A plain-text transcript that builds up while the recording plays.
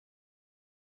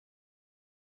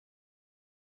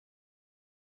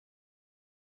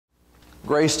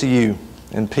Grace to you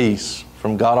and peace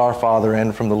from God our Father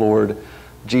and from the Lord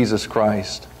Jesus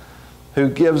Christ, who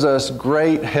gives us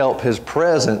great help. His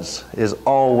presence is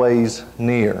always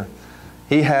near.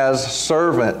 He has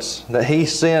servants that He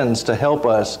sends to help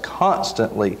us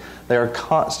constantly. They are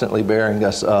constantly bearing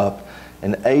us up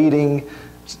and aiding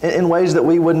in ways that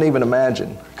we wouldn't even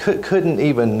imagine, couldn't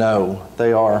even know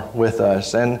they are with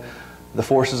us. And the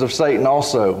forces of Satan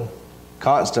also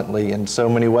constantly, in so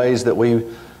many ways that we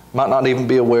might not even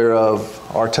be aware of,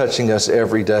 are touching us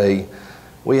every day.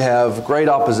 We have great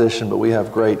opposition, but we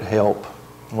have great help.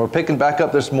 We're picking back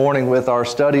up this morning with our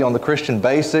study on the Christian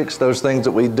basics, those things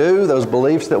that we do, those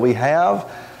beliefs that we have,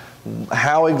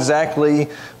 how exactly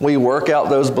we work out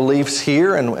those beliefs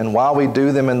here and why we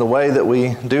do them in the way that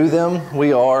we do them.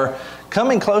 We are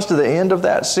coming close to the end of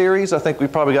that series. I think we've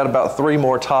probably got about 3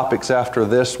 more topics after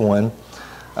this one.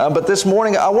 But this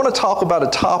morning I want to talk about a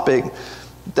topic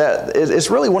that is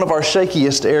really one of our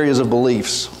shakiest areas of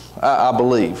beliefs, I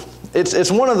believe.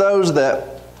 It's one of those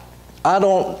that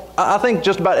I think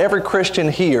just about every Christian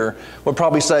here would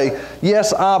probably say,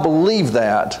 yes, I believe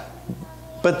that.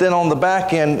 But then on the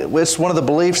back end, it's one of the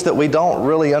beliefs that we don't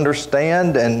really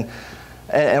understand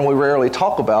and we rarely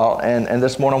talk about. And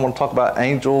this morning I want to talk about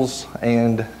angels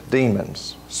and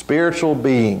demons, spiritual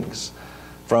beings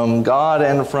from God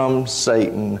and from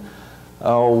Satan.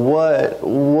 What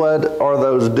are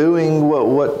those doing?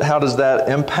 How does that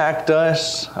impact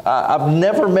us? I've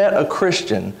never met a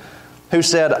Christian who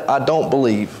said, I don't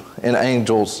believe in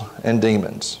angels and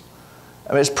demons.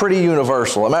 I mean, it's pretty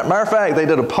universal. Matter of fact, they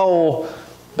did a poll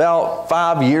about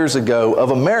 5 years ago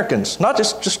of Americans, not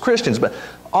just Christians, but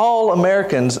all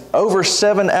Americans. Over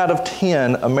 7 out of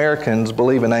 10 Americans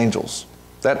believe in angels.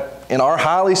 That in our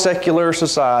highly secular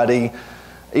society,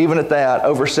 even at that,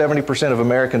 over 70% of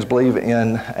Americans believe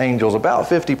in angels. About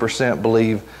 50%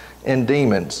 believe in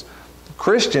demons.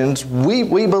 Christians, we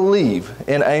believe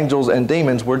in angels and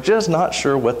demons. We're just not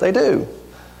sure what they do.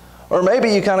 Or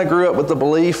maybe you kind of grew up with the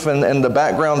belief and the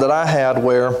background that I had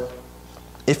where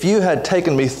if you had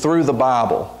taken me through the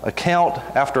Bible, account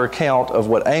after account of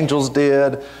what angels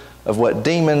did, of what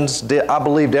demons did, I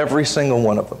believed every single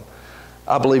one of them.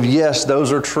 I believe, yes,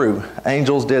 those are true.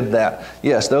 Angels did that.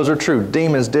 Yes, those are true.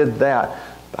 Demons did that.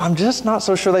 I'm just not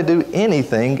so sure they do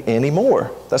anything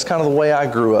anymore. That's kind of the way I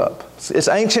grew up. It's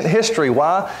ancient history.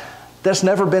 Why? That's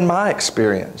never been my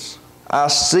experience. I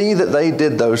see that they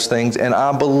did those things, and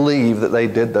I believe that they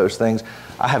did those things.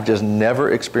 I have just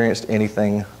never experienced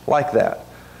anything like that.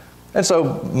 And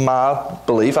so my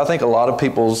belief, I think a lot of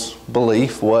people's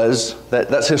belief was that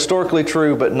that's historically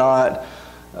true, but not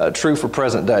true for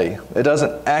present day. It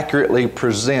doesn't accurately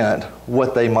present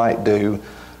what they might do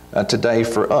today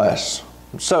for us.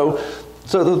 So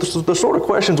the sort of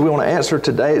questions we want to answer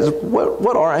today is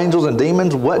what are angels and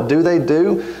demons? What do they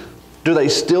do? Do they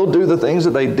still do the things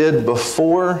that they did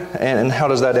before? And how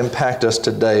does that impact us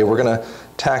today? We're going to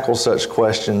tackle such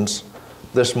questions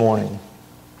this morning.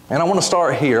 And I want to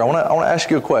start here. I want to ask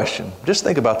you a question. Just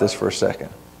think about this for a second.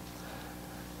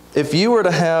 If you were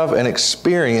to have an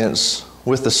experience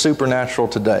with the supernatural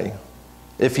today,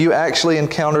 if you actually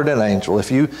encountered an angel, if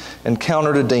you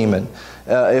encountered a demon,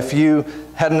 if you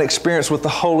had an experience with the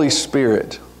Holy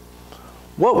Spirit,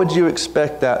 what would you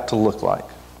expect that to look like?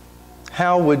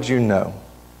 How would you know?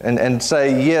 And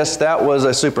say, yes, that was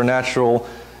a supernatural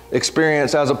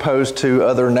experience as opposed to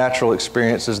other natural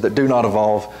experiences that do not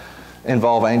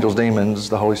involve angels, demons,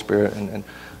 the Holy Spirit. And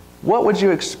what would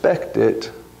you expect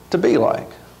it to be like?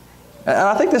 And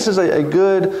I think this is a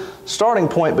good starting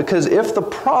point, because if the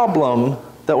problem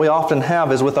that we often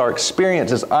have is with our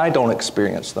experiences, I don't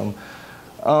experience them,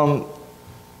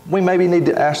 we maybe need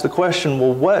to ask the question,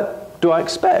 well, what do I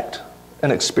expect an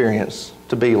experience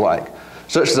to be like?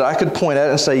 Such that I could point at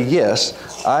it and say,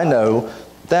 yes, I know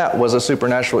that was a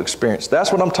supernatural experience.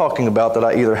 That's what I'm talking about, that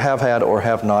I either have had or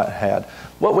have not had.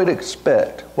 What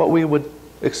we would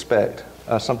expect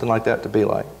something like that to be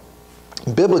like.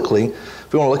 Biblically,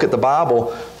 if we want to look at the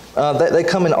Bible, they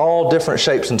come in all different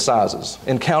shapes and sizes.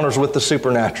 Encounters with the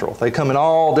supernatural. They come in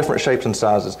all different shapes and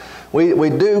sizes. We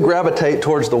do gravitate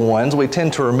towards the ones. We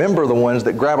tend to remember the ones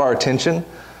that grab our attention.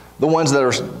 The ones that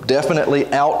are definitely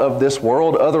out of this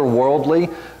world,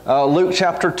 otherworldly. Luke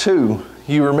chapter 2,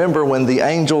 you remember when the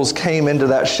angels came into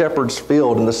that shepherd's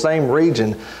field in the same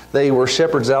region. They were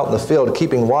shepherds out in the field,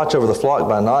 keeping watch over the flock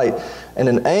by night. And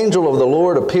an angel of the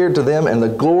Lord appeared to them, and the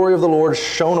glory of the Lord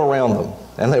shone around them.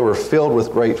 And they were filled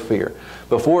with great fear.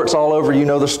 Before it's all over, you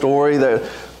know the story. The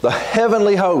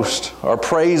heavenly host are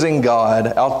praising God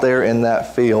out there in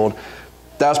that field.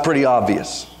 That's pretty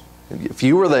obvious. If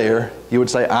you were there, you would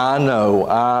say, I know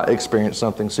I experienced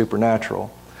something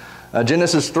supernatural.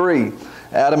 Genesis 3,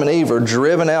 Adam and Eve are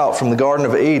driven out from the Garden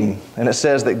of Eden, and it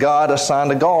says that God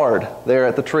assigned a guard there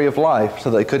at the tree of life so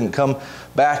they couldn't come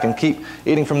back and keep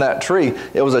eating from that tree.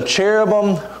 It was a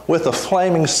cherubim with a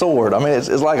flaming sword. I mean, it's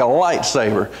like a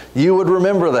lightsaber. You would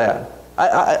remember that.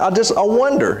 I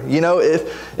wonder,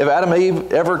 if Adam and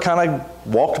Eve ever kind of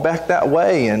walked back that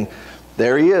way, and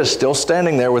there he is, still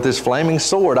standing there with his flaming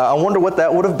sword. I wonder what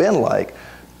that would have been like.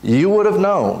 You would have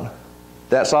known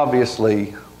that's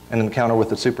obviously an encounter with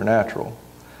the supernatural.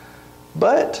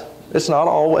 But it's not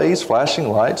always flashing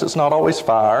lights. It's not always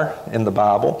fire in the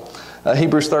Bible.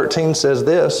 Hebrews 13 says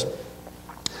this.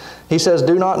 He says,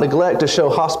 "Do not neglect to show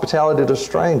hospitality to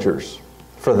strangers,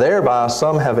 for thereby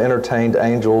some have entertained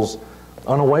angels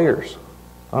unawares."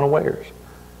 Unawares.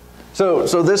 So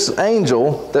this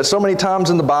angel that so many times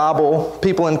in the Bible,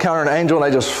 people encounter an angel and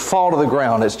they just fall to the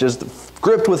ground. It's just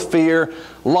gripped with fear,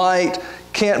 light,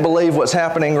 can't believe what's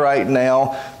happening right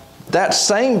now. That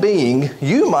same being,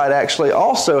 you might actually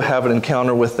also have an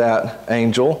encounter with that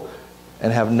angel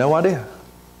and have no idea.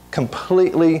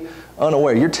 Completely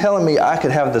unaware. You're telling me I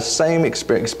could have the same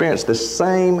experience, the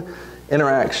same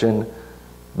interaction,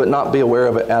 but not be aware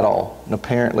of it at all. And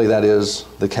apparently that is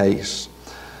the case.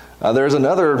 There's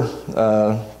another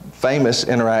famous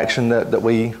interaction that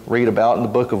we read about in the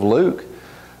book of Luke.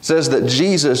 It says that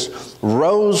Jesus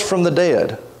rose from the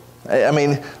dead. I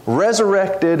mean,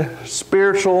 resurrected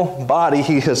spiritual body.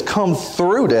 He has come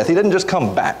through death. He didn't just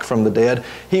come back from the dead.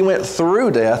 He went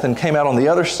through death and came out on the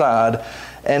other side.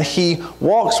 And he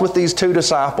walks with these two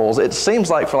disciples. It seems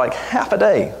like for like half a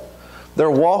day. They're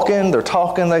walking, they're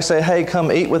talking, they say, "Hey,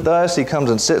 come eat with us." He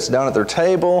comes and sits down at their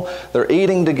table. They're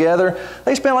eating together.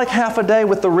 They spend like half a day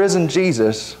with the risen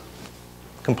Jesus,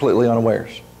 completely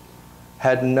unawares.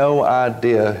 Had no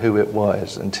idea who it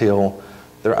was until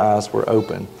their eyes were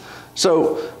open.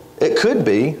 So it could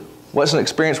be, what's an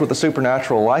experience with the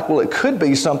supernatural like? Well, it could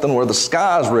be something where the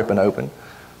sky's ripping open.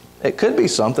 It could be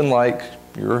something like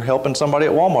you're helping somebody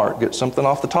at Walmart get something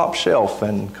off the top shelf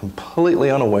and completely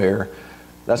unaware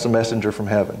that's a messenger from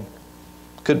heaven.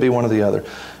 Could be one or the other.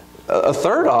 A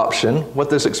third option, what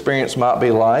this experience might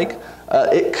be like,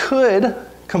 it could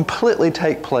completely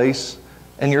take place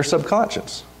in your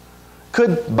subconscious.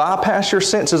 Could bypass your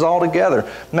senses altogether.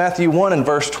 Matthew 1 and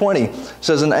verse 20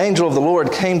 says, "An angel of the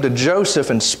Lord came to Joseph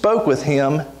and spoke with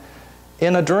him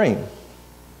in a dream."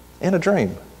 In a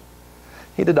dream.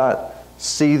 He did not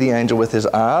see the angel with his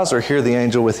eyes, or hear the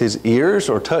angel with his ears,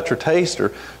 or touch or taste or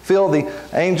feel the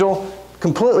angel.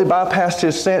 Completely bypassed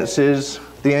his senses.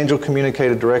 The angel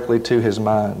communicated directly to his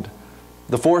mind.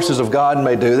 The forces of God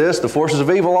may do this. The forces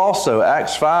of evil also.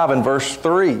 Acts 5 and verse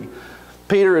 3.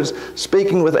 Peter is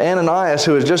speaking with Ananias,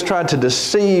 who has just tried to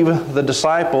deceive the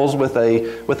disciples with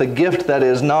a gift that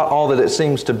is not all that it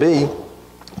seems to be.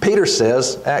 Peter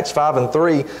says, Acts 5 and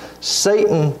 3,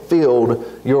 "Satan filled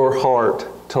your heart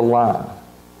to lie."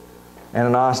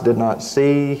 Ananias did not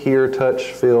see, hear, touch,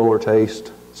 feel, or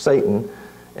taste Satan,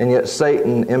 and yet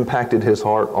Satan impacted his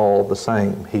heart all the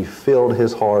same. He filled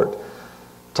his heart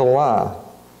to lie.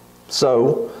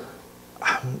 So,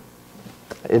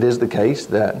 it is the case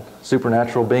that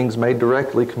supernatural beings may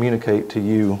directly communicate to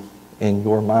you in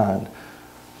your mind.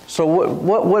 So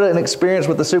what would an experience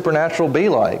with the supernatural be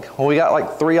like? Well, we got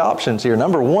like three options here.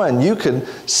 Number one, you can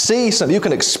see something, you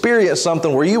can experience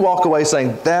something where you walk away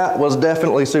saying, that was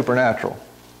definitely supernatural.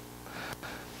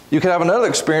 You could have another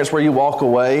experience where you walk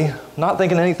away not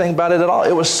thinking anything about it at all.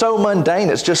 It was so mundane,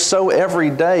 it's just so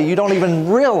everyday, you don't even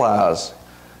realize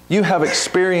you have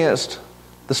experienced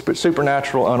the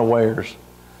supernatural unawares.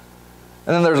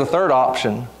 And then there's a third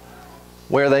option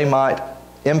where they might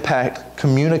impact,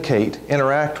 communicate,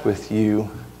 interact with you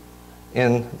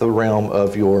in the realm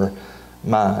of your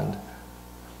mind.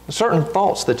 Certain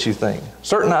thoughts that you think,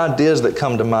 certain ideas that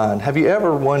come to mind. Have you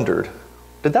ever wondered,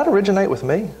 did that originate with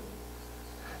me?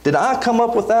 Did I come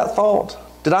up with that thought?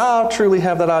 Did I truly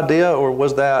have that idea, or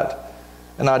was that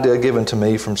an idea given to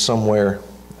me from somewhere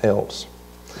else?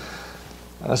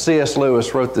 C.S.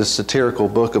 Lewis wrote this satirical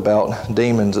book about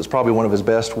demons. It's probably one of his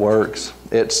best works.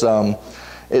 It's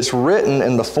written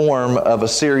in the form of a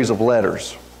series of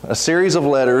letters. A series of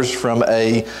letters from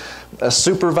a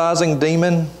supervising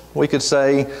demon, we could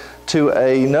say, to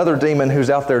another demon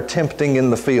who's out there tempting in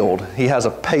the field. He has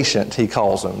a patient, he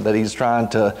calls him, that he's trying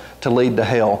to lead to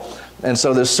hell. And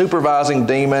so this supervising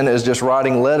demon is just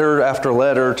writing letter after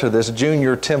letter to this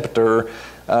junior tempter,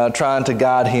 trying to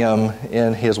guide him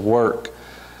in his work.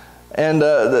 And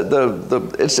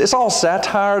it's all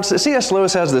satire. C.S.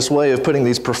 Lewis has this way of putting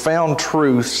these profound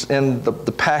truths in the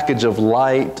package of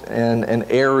light and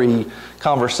airy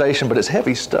conversation, but it's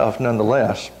heavy stuff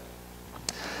nonetheless.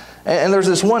 And there's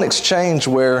this one exchange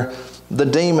where the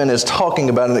demon is talking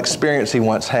about an experience he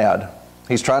once had.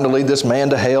 He's trying to lead this man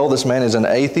to hell. This man is an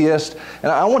atheist.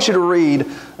 And I want you to read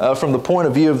from the point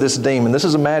of view of this demon. This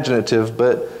is imaginative,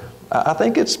 but I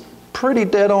think it's pretty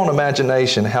dead-on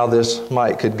imagination how this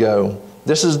could go.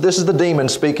 This is the demon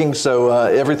speaking, so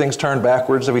everything's turned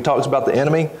backwards. If he talks about the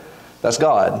enemy, that's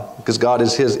God, because God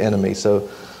is his enemy. So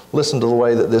listen to the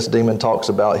way that this demon talks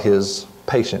about his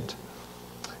patient.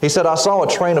 He said, I saw a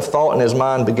train of thought in his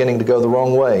mind beginning to go the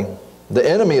wrong way. The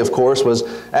enemy, of course, was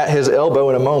at his elbow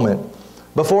in a moment.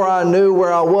 Before I knew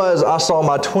where I was, I saw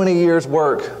my 20 years'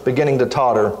 work beginning to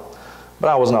totter. But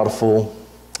I was not a fool.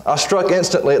 I struck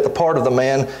instantly at the part of the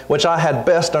man which I had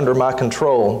best under my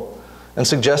control and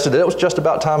suggested that it was just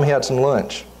about time he had some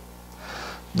lunch.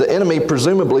 The enemy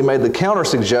presumably made the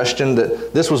counter-suggestion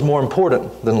that this was more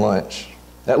important than lunch.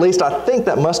 At least I think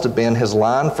that must have been his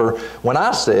line, for when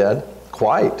I said,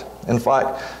 quite, in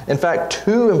fact,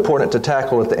 too important to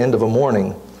tackle at the end of a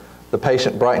morning, the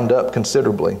patient brightened up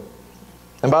considerably.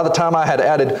 And by the time I had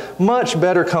added, much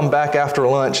better come back after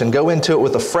lunch and go into it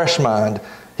with a fresh mind,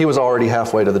 he was already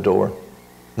halfway to the door.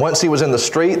 Once he was in the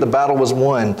street, the battle was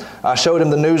won. I showed him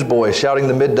the newsboy shouting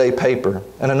the midday paper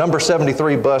and a number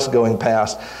 73 bus going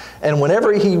past. And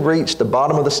whenever he reached the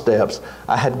bottom of the steps,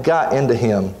 I had got into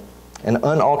him an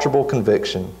unalterable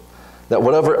conviction that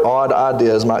whatever odd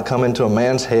ideas might come into a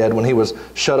man's head when he was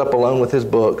shut up alone with his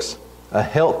books, a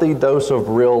healthy dose of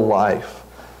real life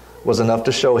was enough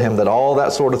to show him that all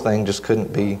that sort of thing just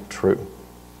couldn't be true.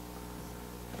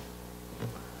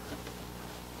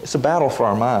 It's a battle for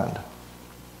our mind.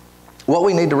 What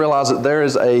we need to realize is that there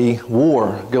is a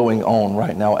war going on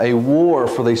right now, a war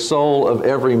for the soul of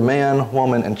every man,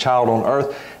 woman, and child on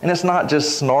earth. And it's not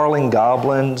just snarling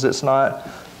goblins. It's not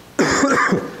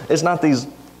these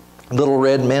little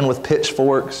red men with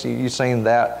pitchforks. You've seen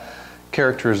that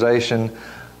characterization.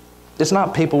 It's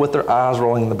not people with their eyes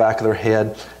rolling in the back of their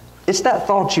head. It's that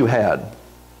thought you had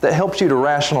that helps you to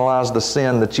rationalize the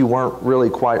sin that you weren't really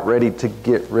quite ready to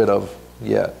get rid of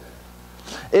yet.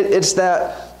 It's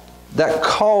that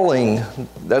calling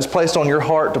that's placed on your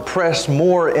heart to press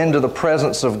more into the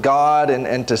presence of God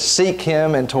and to seek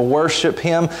Him and to worship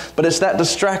Him. But it's that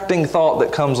distracting thought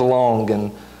that comes along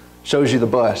and shows you the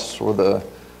bus or the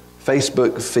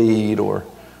Facebook feed or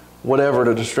whatever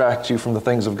to distract you from the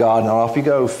things of God. And off you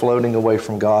go, floating away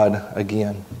from God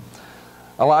again.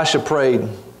 Elisha prayed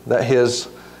that his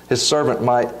servant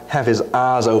might have his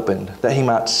eyes opened, that he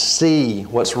might see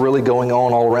what's really going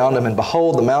on all around him. And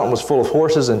behold, the mountain was full of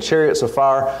horses and chariots of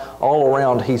fire all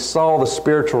around. He saw the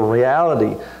spiritual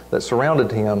reality that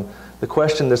surrounded him. The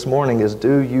question this morning is,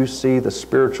 do you see the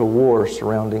spiritual war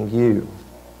surrounding you?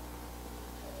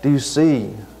 Do you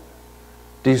see?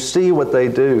 Do you see what they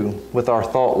do with our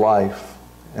thought life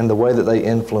and the way that they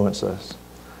influence us?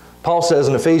 Paul says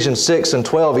in Ephesians 6 and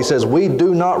 12, he says, we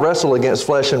do not wrestle against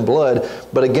flesh and blood,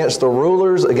 but against the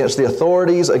rulers, against the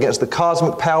authorities, against the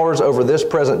cosmic powers over this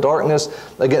present darkness,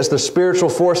 against the spiritual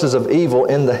forces of evil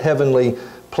in the heavenly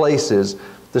places.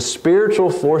 The spiritual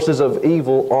forces of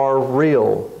evil are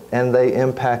real, and they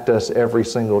impact us every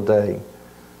single day.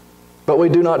 But we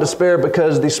do not despair,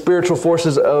 because the spiritual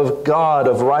forces of God,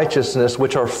 of righteousness,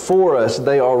 which are for us,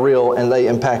 they are real and they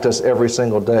impact us every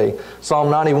single day.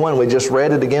 Psalm 91, we just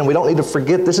read it again. We don't need to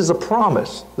forget this is a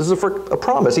promise. This is a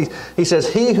promise. He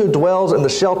says, he who dwells in the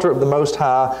shelter of the Most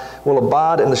High will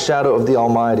abide in the shadow of the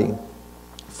Almighty.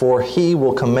 For He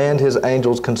will command His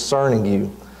angels concerning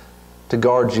you to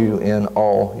guard you in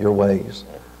all your ways.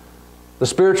 The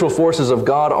spiritual forces of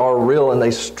God are real and they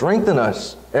strengthen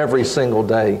us every single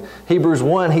day. Hebrews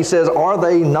 1, he says, are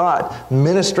they not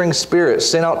ministering spirits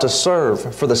sent out to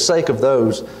serve for the sake of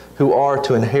those who are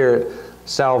to inherit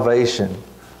salvation?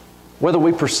 Whether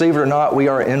we perceive it or not, we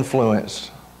are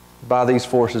influenced by these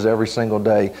forces every single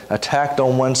day. Attacked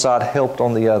on one side, helped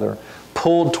on the other.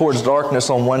 Pulled towards darkness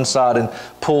on one side and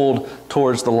pulled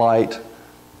towards the light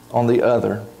on the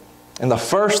other. And the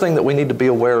first thing that we need to be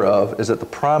aware of is that the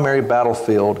primary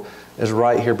battlefield is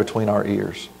right here between our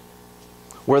ears.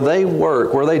 Where they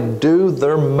work, where they do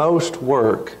their most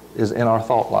work, is in our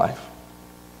thought life.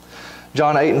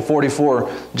 John 8 and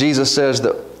 44, Jesus says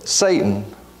that Satan,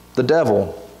 the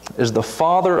devil, is the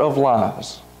father of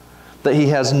lies. That he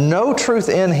has no truth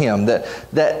in him,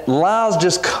 that lies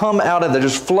just come out of, that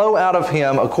just flow out of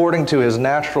him according to his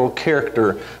natural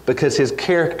character, because his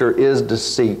character is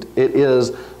deceit. It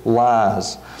is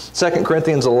lies. 2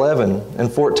 Corinthians 11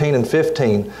 and 14 and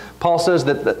 15, Paul says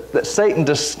that Satan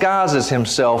disguises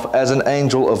himself as an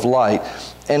angel of light,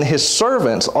 and his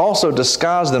servants also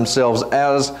disguise themselves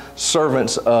as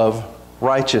servants of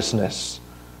righteousness.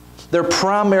 Their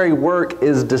primary work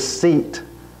is deceit.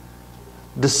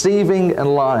 Deceiving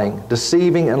and lying.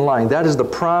 Deceiving and lying. That is the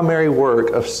primary work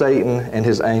of Satan and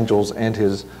his angels and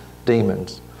his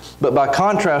demons. But by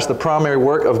contrast, the primary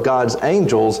work of God's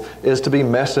angels is to be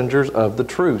messengers of the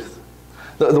truth.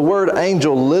 The word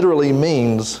angel literally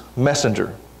means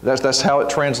messenger. That's how it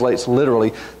translates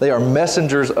literally. They are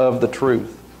messengers of the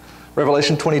truth.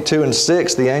 Revelation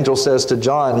 22:6, the angel says to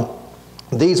John,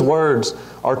 "These words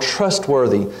are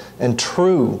trustworthy and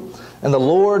true. And the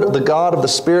Lord, the God of the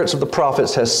spirits of the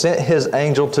prophets, has sent His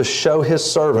angel to show His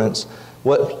servants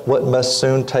what must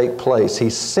soon take place." He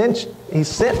sent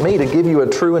me to give you a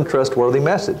true and trustworthy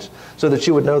message so that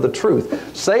you would know the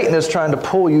truth. Satan is trying to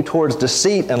pull you towards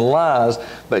deceit and lies,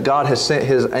 but God has sent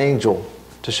His angel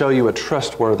to show you a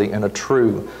trustworthy and a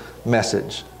true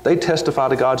message. They testify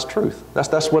to God's truth.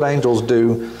 That's what angels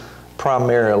do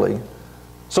primarily.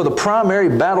 So the primary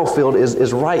battlefield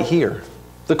is right here.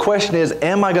 The question is,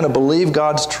 am I going to believe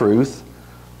God's truth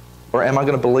or am I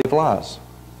going to believe lies?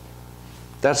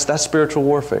 That's spiritual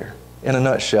warfare in a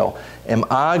nutshell. Am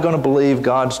I going to believe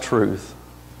God's truth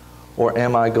or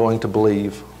am I going to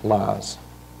believe lies?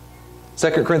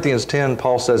 2 Corinthians 10,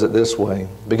 Paul says it this way,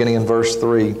 beginning in verse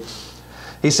 3.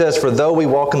 He says, "For though we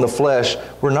walk in the flesh,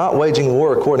 we're not waging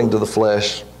war according to the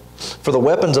flesh. For the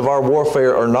weapons of our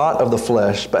warfare are not of the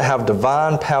flesh, but have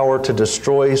divine power to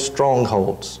destroy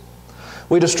strongholds.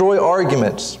 We destroy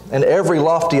arguments and every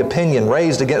lofty opinion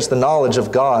raised against the knowledge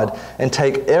of God, and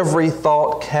take every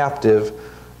thought captive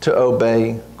to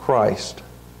obey Christ."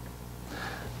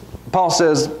 Paul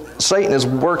says Satan is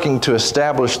working to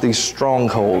establish these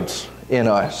strongholds in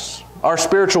us. Our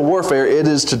spiritual warfare, it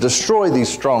is to destroy these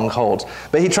strongholds.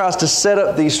 But he tries to set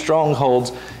up these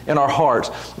strongholds in our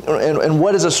hearts. And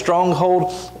what is a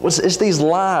stronghold? It's these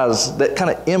lies that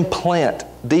kind of implant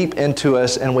deep into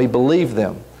us and we believe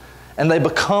them. And they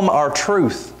become our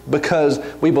truth because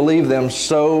we believe them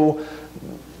so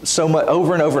much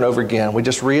over and over and over again. We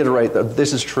just reiterate that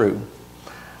this is true.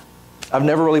 I've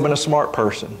never really been a smart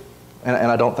person, and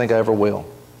I don't think I ever will.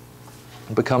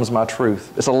 It becomes my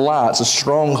truth. It's a lie. It's a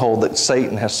stronghold that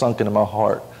Satan has sunk into my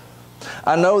heart.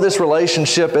 I know this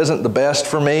relationship isn't the best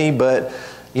for me, but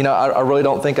I really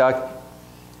don't think I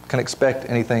can expect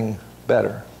anything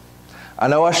better. I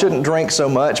know I shouldn't drink so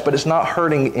much, but it's not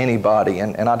hurting anybody,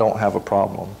 and I don't have a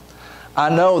problem. I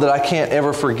know that I can't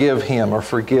ever forgive him or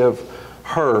forgive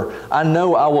her. I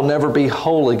know I will never be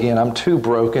whole again. I'm too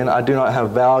broken. I do not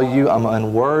have value. I'm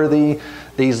unworthy.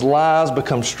 These lies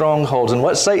become strongholds. And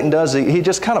what Satan does, he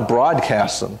just kind of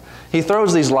broadcasts them. He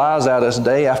throws these lies at us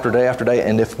day after day after day,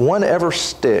 and if one ever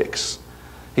sticks,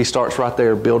 he starts right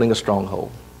there building a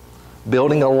stronghold,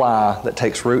 building a lie that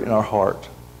takes root in our heart.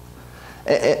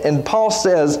 And Paul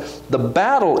says the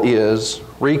battle is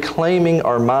reclaiming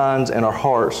our minds and our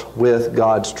hearts with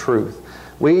God's truth.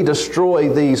 We destroy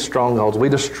these strongholds. We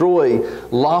destroy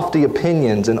lofty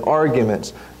opinions and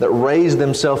arguments that raise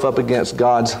themselves up against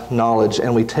God's knowledge,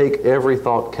 and we take every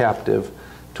thought captive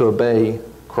to obey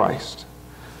Christ.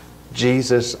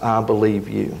 Jesus, I believe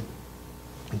you.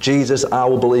 Jesus, I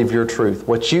will believe your truth.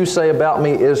 What you say about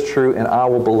me is true, and I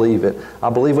will believe it.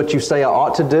 I believe what you say I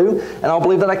ought to do, and I'll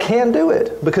believe that I can do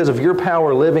it because of your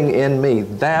power living in me.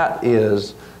 That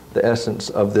is the essence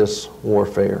of this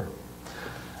warfare.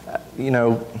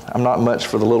 I'm not much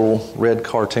for the little red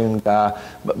cartoon guy,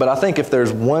 but I think if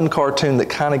there's one cartoon that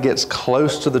kind of gets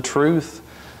close to the truth,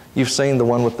 you've seen the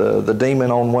one with the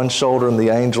demon on one shoulder and the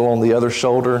angel on the other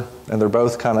shoulder, and they're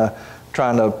both kind of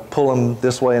trying to pull him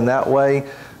this way and that way.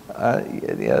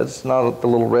 It's not the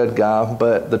little red guy,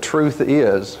 but the truth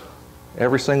is,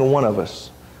 every single one of us,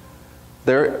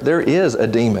 there is a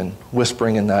demon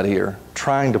whispering in that ear,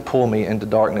 trying to pull me into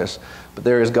darkness. But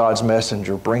there is God's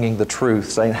messenger bringing the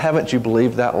truth, saying, haven't you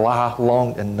believed that lie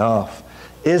long enough?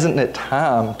 Isn't it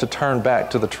time to turn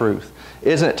back to the truth?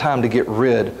 Isn't it time to get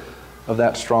rid of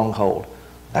that stronghold?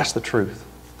 That's the truth.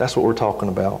 That's what we're talking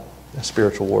about in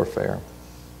spiritual warfare.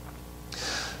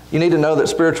 You need to know that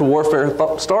spiritual warfare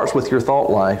starts with your thought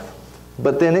life,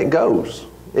 but then it goes.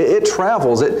 It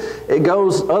travels. It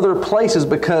goes other places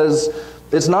because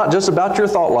it's not just about your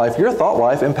thought life. Your thought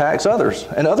life impacts others,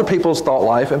 and other people's thought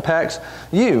life impacts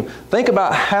you. Think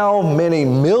about how many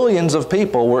millions of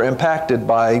people were impacted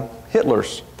by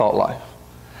Hitler's thought life.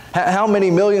 How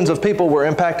many millions of people were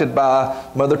impacted by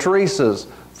Mother Teresa's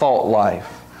thought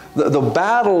life. The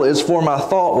battle is for my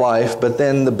thought life, but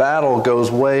then the battle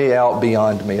goes way out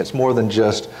beyond me. It's more than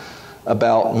just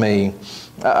about me.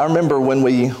 I remember when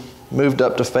we moved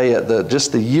up to Fayette,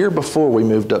 just the year before we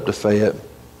moved up to Fayette,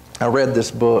 I read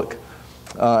this book.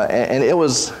 And it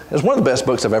was one of the best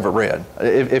books I've ever read.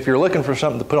 If you're looking for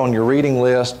something to put on your reading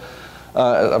list,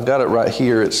 I've got it right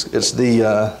here. It's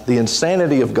the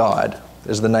Insanity of God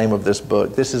is the name of this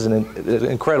book. This is an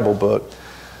incredible book.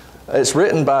 It's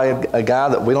written by a guy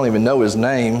that we don't even know his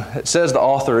name. It says the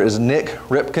author is Nick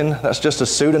Ripken. That's just a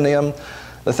pseudonym.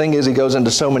 The thing is, he goes into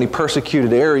so many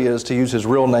persecuted areas, to use his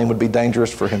real name would be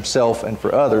dangerous for himself and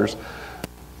for others.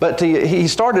 But he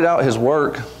started out his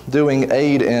work doing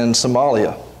aid in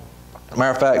Somalia.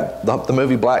 Matter of fact, the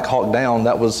movie Black Hawk Down,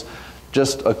 that was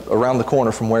just around the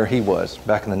corner from where he was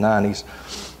back in the 90s.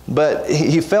 But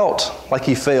he felt like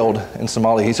he failed in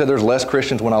Somalia. He said there's less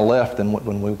Christians when I left than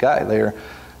when we got there.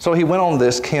 So he went on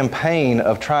this campaign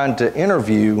of trying to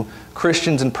interview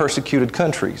Christians in persecuted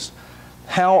countries.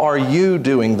 How are you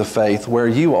doing the faith where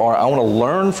you are? I want to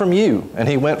learn from you. And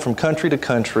he went from country to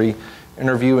country,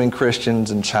 interviewing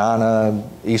Christians in China,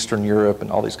 Eastern Europe,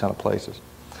 and all these kind of places.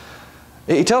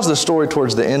 He tells this story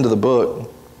towards the end of the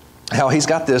book, how he's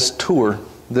got this tour,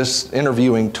 this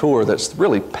interviewing tour that's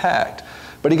really packed.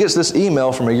 But he gets this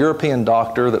email from a European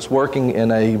doctor that's working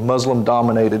in a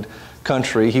Muslim-dominated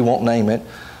country. He won't name it.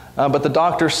 But the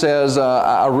doctor says,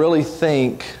 I really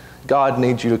think God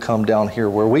needs you to come down here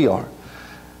where we are.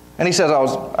 And he says,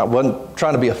 I wasn't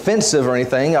trying to be offensive or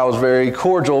anything. I was very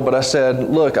cordial, but I said,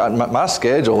 look, my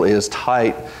schedule is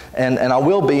tight, and I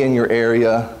will be in your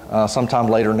area sometime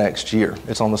later next year.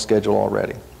 It's on the schedule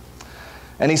already.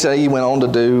 And he said he went on to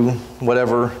do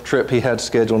whatever trip he had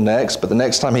scheduled next, but the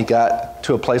next time he got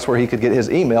to a place where he could get his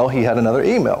email, he had another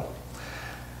email.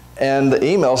 And the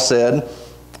email said,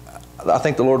 I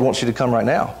think the Lord wants you to come right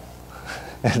now.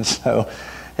 And so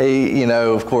he,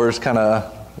 of course,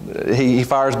 he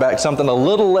fires back something a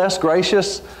little less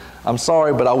gracious. I'm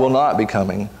sorry, but I will not be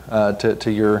coming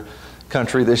to your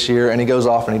country this year. And he goes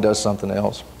off and he does something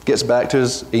else. Gets back to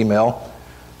his email.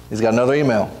 He's got another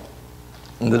email.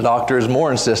 And the doctor is more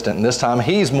insistent. And this time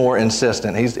he's more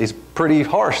insistent. He's pretty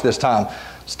harsh this time.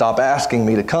 Stop asking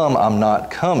me to come. I'm not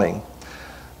coming.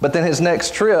 But then his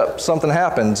next trip, something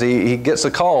happens. He gets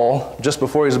a call just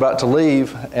before he's about to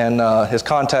leave. And his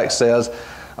contact says,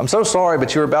 I'm so sorry,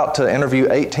 but you're about to interview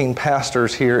 18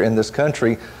 pastors here in this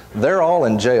country. They're all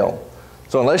in jail.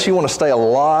 So unless you want to stay a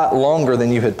lot longer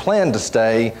than you had planned to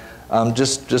stay,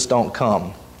 just don't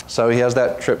come. So he has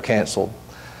that trip canceled.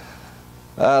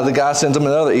 The guy sends him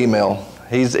another email.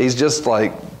 He's just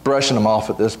like brushing him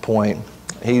off at this point.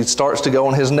 He starts to go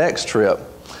on his next trip,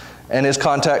 and his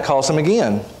contact calls him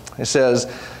again. He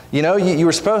says, you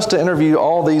were supposed to interview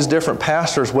all these different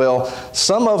pastors. Well,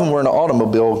 some of them were in an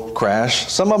automobile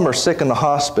crash. Some of them are sick in the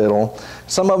hospital.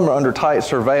 Some of them are under tight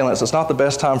surveillance. It's not the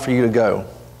best time for you to go.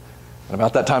 And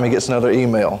about that time, he gets another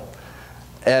email.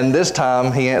 And this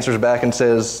time, he answers back and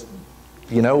says,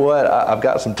 you know what? I've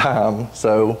got some time.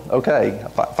 So, okay,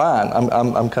 fine.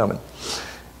 I'm coming.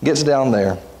 Gets down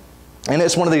there. And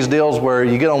it's one of these deals where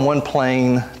you get on one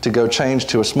plane to go change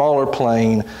to a smaller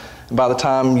plane. By the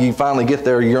time you finally get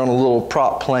there, you're on a little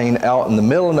prop plane out in the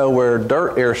middle of nowhere,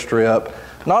 dirt airstrip,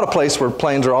 not a place where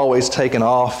planes are always taking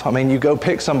off. I mean, you go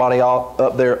pick somebody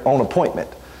up there on appointment.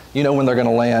 You know when they're going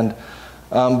to land,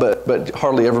 but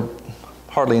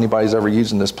hardly anybody's ever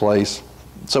using this place.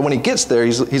 So when he gets there,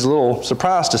 he's a little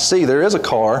surprised to see there is a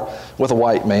car with a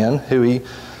white man who he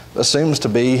assumes to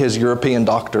be his European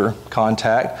doctor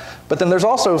contact. But then there's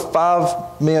also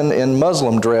 5 men in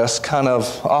Muslim dress kind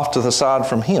of off to the side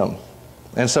from him.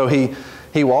 And so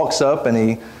he walks up and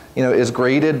he is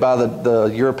greeted by the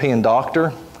European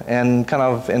doctor, and kind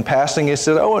of in passing he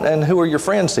said, oh, and who are your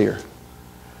friends here?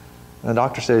 And the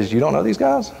doctor says, you don't know these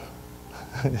guys?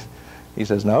 He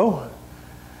says, no.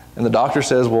 And the doctor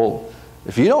says, well,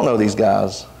 if you don't know these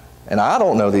guys and I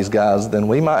don't know these guys, then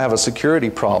we might have a security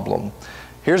problem.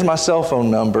 Here's my cell phone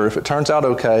number. If it turns out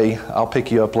okay, I'll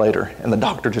pick you up later. And the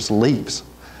doctor just leaves.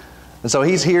 And so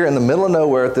he's here in the middle of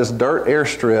nowhere at this dirt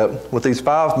airstrip with these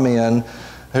 5 men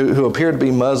who appear to be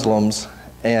Muslims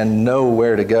and know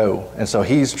where to go. And so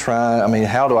he's trying,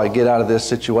 how do I get out of this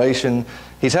situation?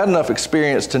 He's had enough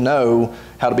experience to know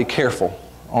how to be careful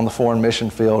on the foreign mission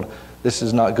field. This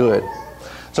is not good.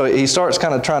 So he starts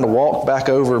kind of trying to walk back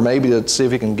over, maybe to see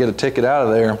if he can get a ticket out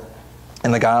of there.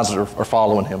 And the guys are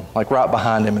following him, like right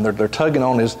behind him, and they're tugging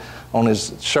on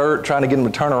his shirt, trying to get him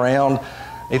to turn around.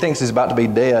 He thinks he's about to be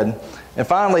dead. And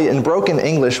finally, in broken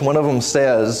English, one of them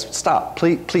says, stop,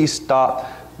 please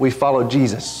stop. We follow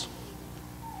Jesus.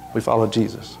 We follow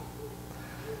Jesus.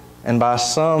 And by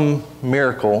some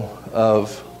miracle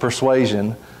of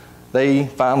persuasion, they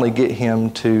finally get him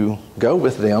to go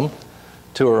with them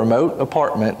to a remote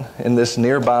apartment in this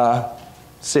nearby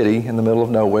city in the middle of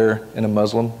nowhere in a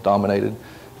Muslim-dominated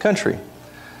country.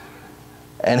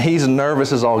 And he's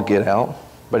nervous as all get out,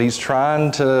 but he's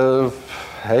trying to,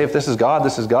 hey, if this is God,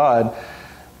 this is God.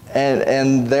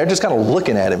 And they're just kind of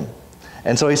looking at him.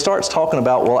 And so he starts talking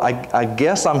about, well, I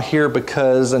guess I'm here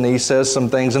because, and he says some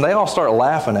things, and they all start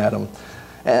laughing at him.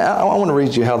 And I want to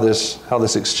read you how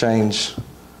this exchange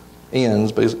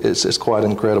ends, but it's quite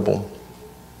incredible.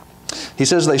 He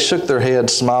says, they shook their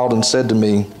heads, smiled, and said to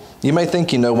me, you may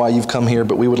think you know why you've come here,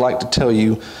 but we would like to tell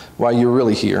you why you're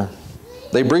really here.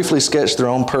 They briefly sketched their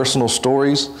own personal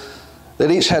stories.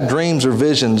 They each had dreams or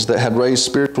visions that had raised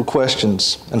spiritual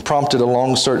questions and prompted a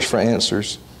long search for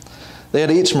answers. They had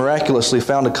each miraculously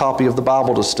found a copy of the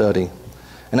Bible to study.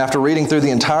 And after reading through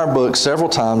the entire book several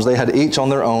times, they had each on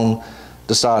their own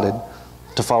decided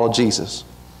to follow Jesus.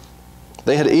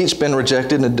 They had each been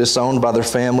rejected and disowned by their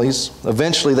families.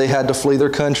 Eventually, they had to flee their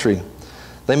country.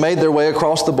 They made their way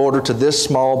across the border to this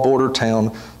small border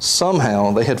town.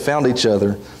 Somehow, they had found each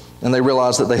other, and they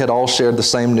realized that they had all shared the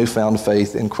same newfound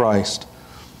faith in Christ.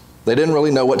 They didn't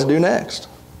really know what to do next,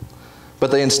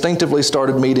 but they instinctively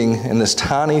started meeting in this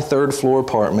tiny third-floor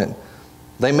apartment.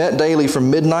 They met daily from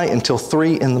midnight until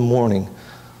 3 in the morning,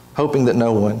 hoping that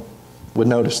no one would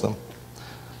notice them.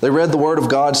 They read the Word of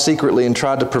God secretly and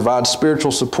tried to provide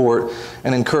spiritual support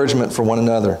and encouragement for one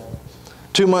another.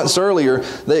 2 months earlier,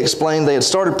 they explained they had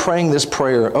started praying this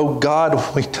prayer, "Oh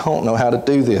God, we don't know how to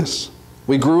do this.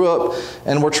 We grew up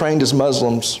and were trained as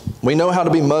Muslims. We know how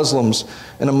to be Muslims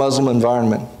in a Muslim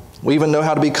environment. We even know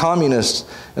how to be communists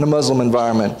in a Muslim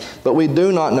environment, but we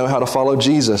do not know how to follow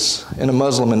Jesus in a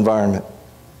Muslim environment.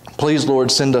 Please,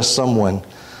 Lord, send us someone.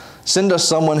 Send us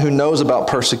someone who knows about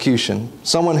persecution,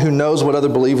 someone who knows what other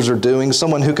believers are doing,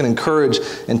 someone who can encourage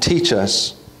and teach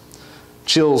us."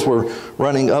 Chills were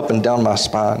running up and down my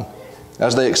spine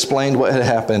as they explained what had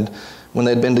happened when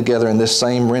they'd been together in this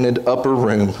same rented upper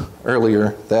room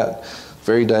earlier that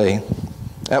very day.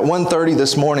 At 1:30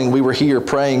 this morning, we were here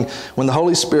praying when the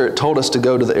Holy Spirit told us to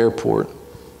go to the airport.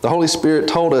 The Holy Spirit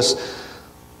told us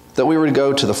that we were to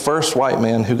go to the first white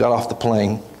man who got off the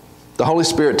plane. The Holy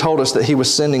Spirit told us that He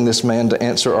was sending this man to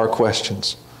answer our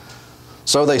questions.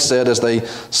 So they said as they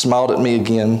smiled at me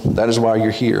again, "That is why you're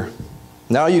here.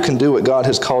 Now you can do what God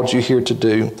has called you here to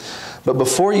do. But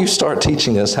before you start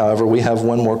teaching us, however, we have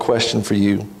one more question for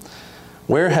you.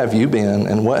 Where have you been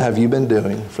and what have you been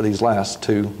doing for these last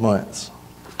 2 months?"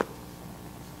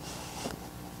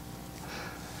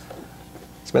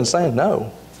 He's been saying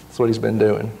no. That's what he's been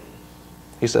doing.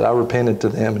 He said, I repented to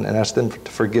them and asked them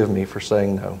to forgive me for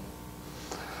saying no.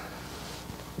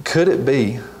 Could it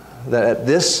be that at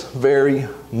this very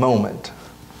moment,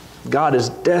 God is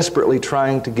desperately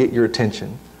trying to get your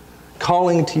attention,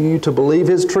 calling to you to believe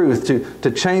His truth,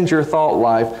 to change your thought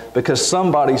life because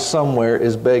somebody somewhere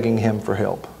is begging Him for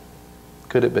help?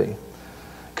 Could it be?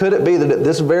 Could it be that at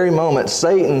this very moment,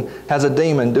 Satan has a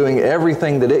demon doing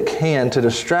everything that it can to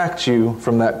distract you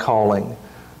from that calling,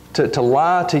 to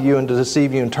lie to you and to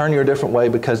deceive you and turn you a different way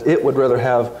because it would rather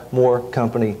have more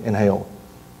company in hell?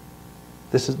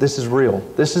 This is real.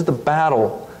 This is the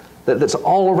battle that's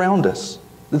all around us.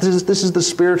 This is the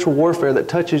spiritual warfare that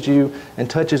touches you and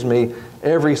touches me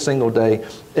every single day.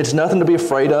 It's nothing to be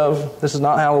afraid of. This is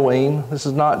not Halloween. This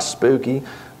is not spooky.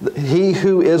 He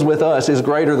who is with us is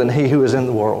greater than he who is in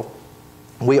the world.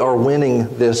 We are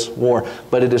winning this war,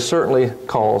 but it is certainly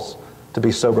cause to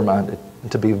be sober-minded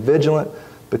and to be vigilant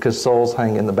because souls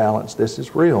hang in the balance. This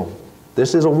is real.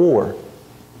 This is a war.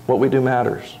 What we do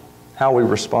matters. How we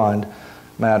respond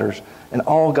matters. And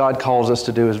all God calls us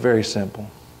to do is very simple.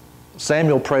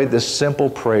 Samuel prayed this simple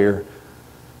prayer,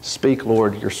 "Speak,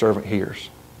 Lord, your servant hears."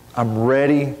 I'm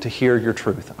ready to hear your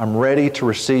truth. I'm ready to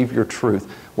receive your truth.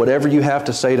 Whatever you have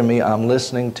to say to me, I'm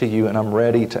listening to you and I'm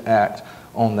ready to act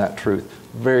on that truth.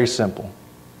 Very simple.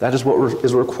 That is what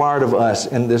is required of us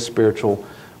in this spiritual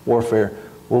warfare.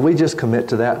 Will we just commit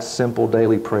to that simple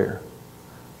daily prayer?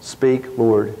 Speak,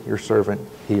 Lord, your servant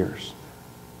hears.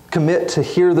 Commit to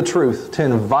hear the truth, to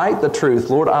invite the truth.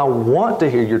 Lord, I want to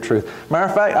hear your truth. Matter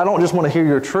of fact, I don't just want to hear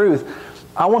your truth.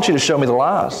 I want you to show me the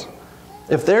lies.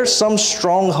 If there's some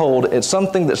stronghold, it's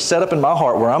something that's set up in my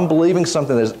heart where I'm believing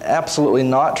something that is absolutely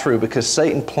not true because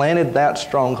Satan planted that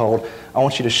stronghold, I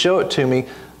want you to show it to me.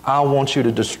 I want you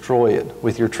to destroy it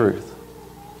with your truth.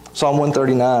 Psalm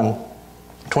 139,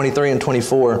 23 and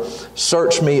 24,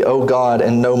 "Search me, O God,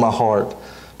 and know my heart.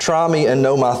 Try me and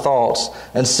know my thoughts,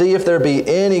 and see if there be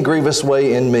any grievous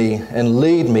way in me, and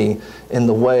lead me in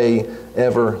the way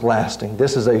everlasting."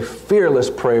 This is a fearless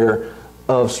prayer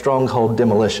of stronghold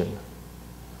demolition.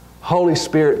 Holy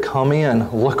Spirit, come in,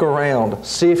 look around,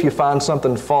 see if you find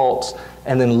something false,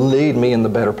 and then lead me in the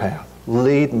better path.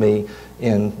 Lead me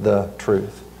in the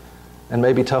truth. And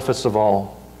maybe toughest of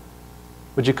all,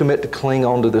 Would you commit to cling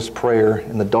on to this prayer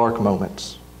in the dark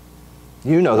moments?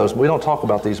 You know those. We don't talk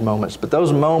about these moments, but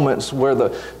those moments where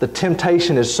the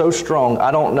temptation is so strong,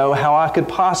 I don't know how I could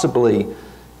possibly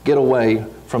get away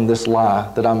from this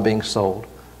lie that I'm being sold.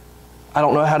 I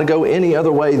don't know how to go any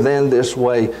other way than this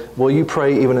way. Will you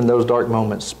pray even in those dark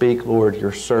moments? Speak, Lord,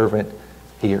 your servant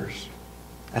hears.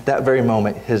 At that very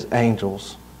moment, His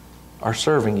angels are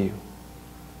serving you,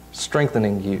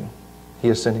 strengthening you. He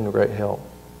is sending a great help.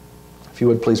 If you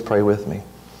would please pray with me.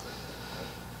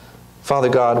 Father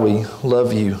God, we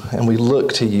love you and we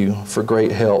look to you for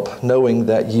great help, knowing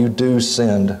that you do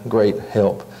send great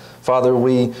help. Father,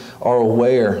 we are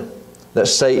aware that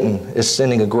Satan is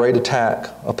sending a great attack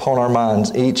upon our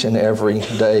minds each and every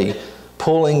day,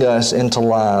 pulling us into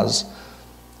lies.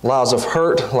 Lies of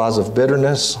hurt, lies of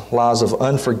bitterness, lies of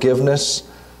unforgiveness,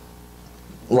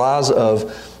 lies of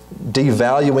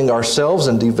devaluing ourselves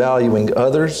and devaluing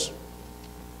others.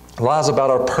 Lies about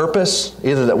our purpose,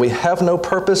 either that we have no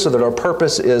purpose or that our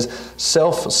purpose is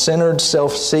self-centered,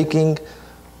 self-seeking,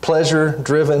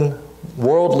 pleasure-driven,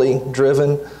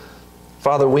 worldly-driven.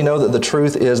 Father, we know that the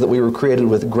truth is that we were created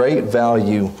with great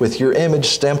value, with your image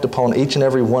stamped upon each and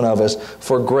every one of us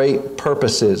for great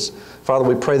purposes. Father,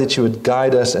 we pray that you would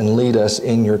guide us and lead us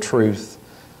in your truth.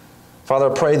 Father,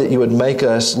 I pray that you would make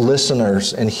us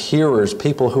listeners and hearers,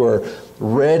 people who are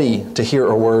ready to hear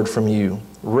a word from you,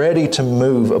 ready to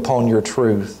move upon your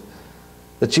truth,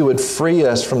 that you would free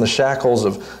us from the shackles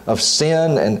of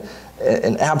sin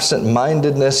and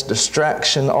absent-mindedness,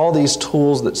 distraction, all these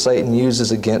tools that Satan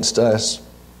uses against us.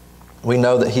 We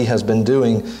know that he has been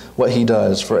doing what he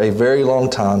does for a very long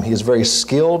time. He is very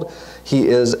skilled. He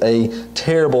is a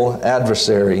terrible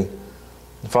adversary.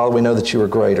 Father, we know that you are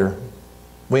greater.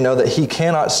 We know that he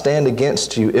cannot stand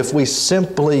against you. If we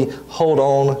simply hold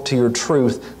on to your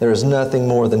truth, there is nothing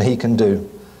more than he can do.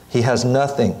 He has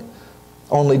nothing,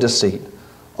 only deceit,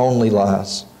 only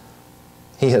lies.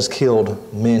 He has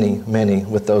killed many, many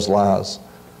with those lies.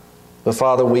 But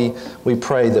Father, we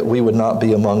pray that we would not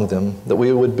be among them, that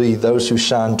we would be those who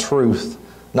shine truth,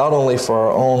 not only for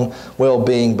our own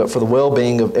well-being, but for the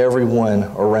well-being of everyone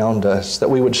around us, that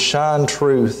we would shine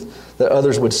truth, that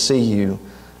others would see you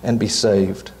and be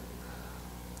saved.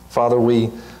 Father,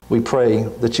 we pray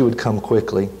that you would come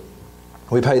quickly.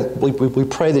 We pray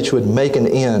that you would make an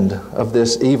end of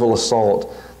this evil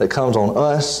assault that comes on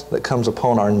us, that comes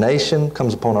upon our nation,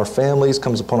 comes upon our families,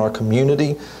 comes upon our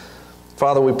community.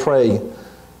 Father, we pray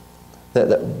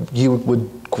that you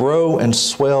would grow and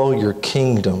swell your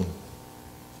kingdom,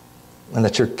 and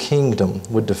that your kingdom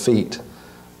would defeat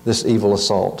this evil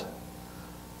assault.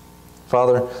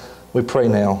 Father, we pray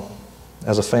now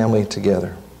as a family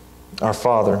together. Our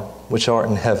Father, which art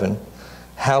in heaven,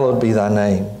 hallowed be thy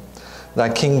name. Thy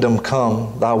kingdom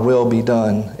come, thy will be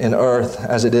done in earth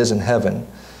as it is in heaven.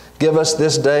 Give us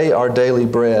this day our daily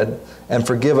bread, and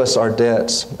forgive us our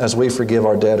debts as we forgive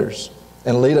our debtors.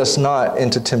 And lead us not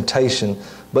into temptation,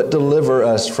 but deliver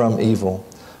us from evil.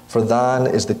 For thine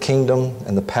is the kingdom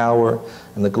and the power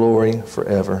and the glory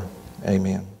forever.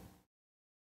 Amen.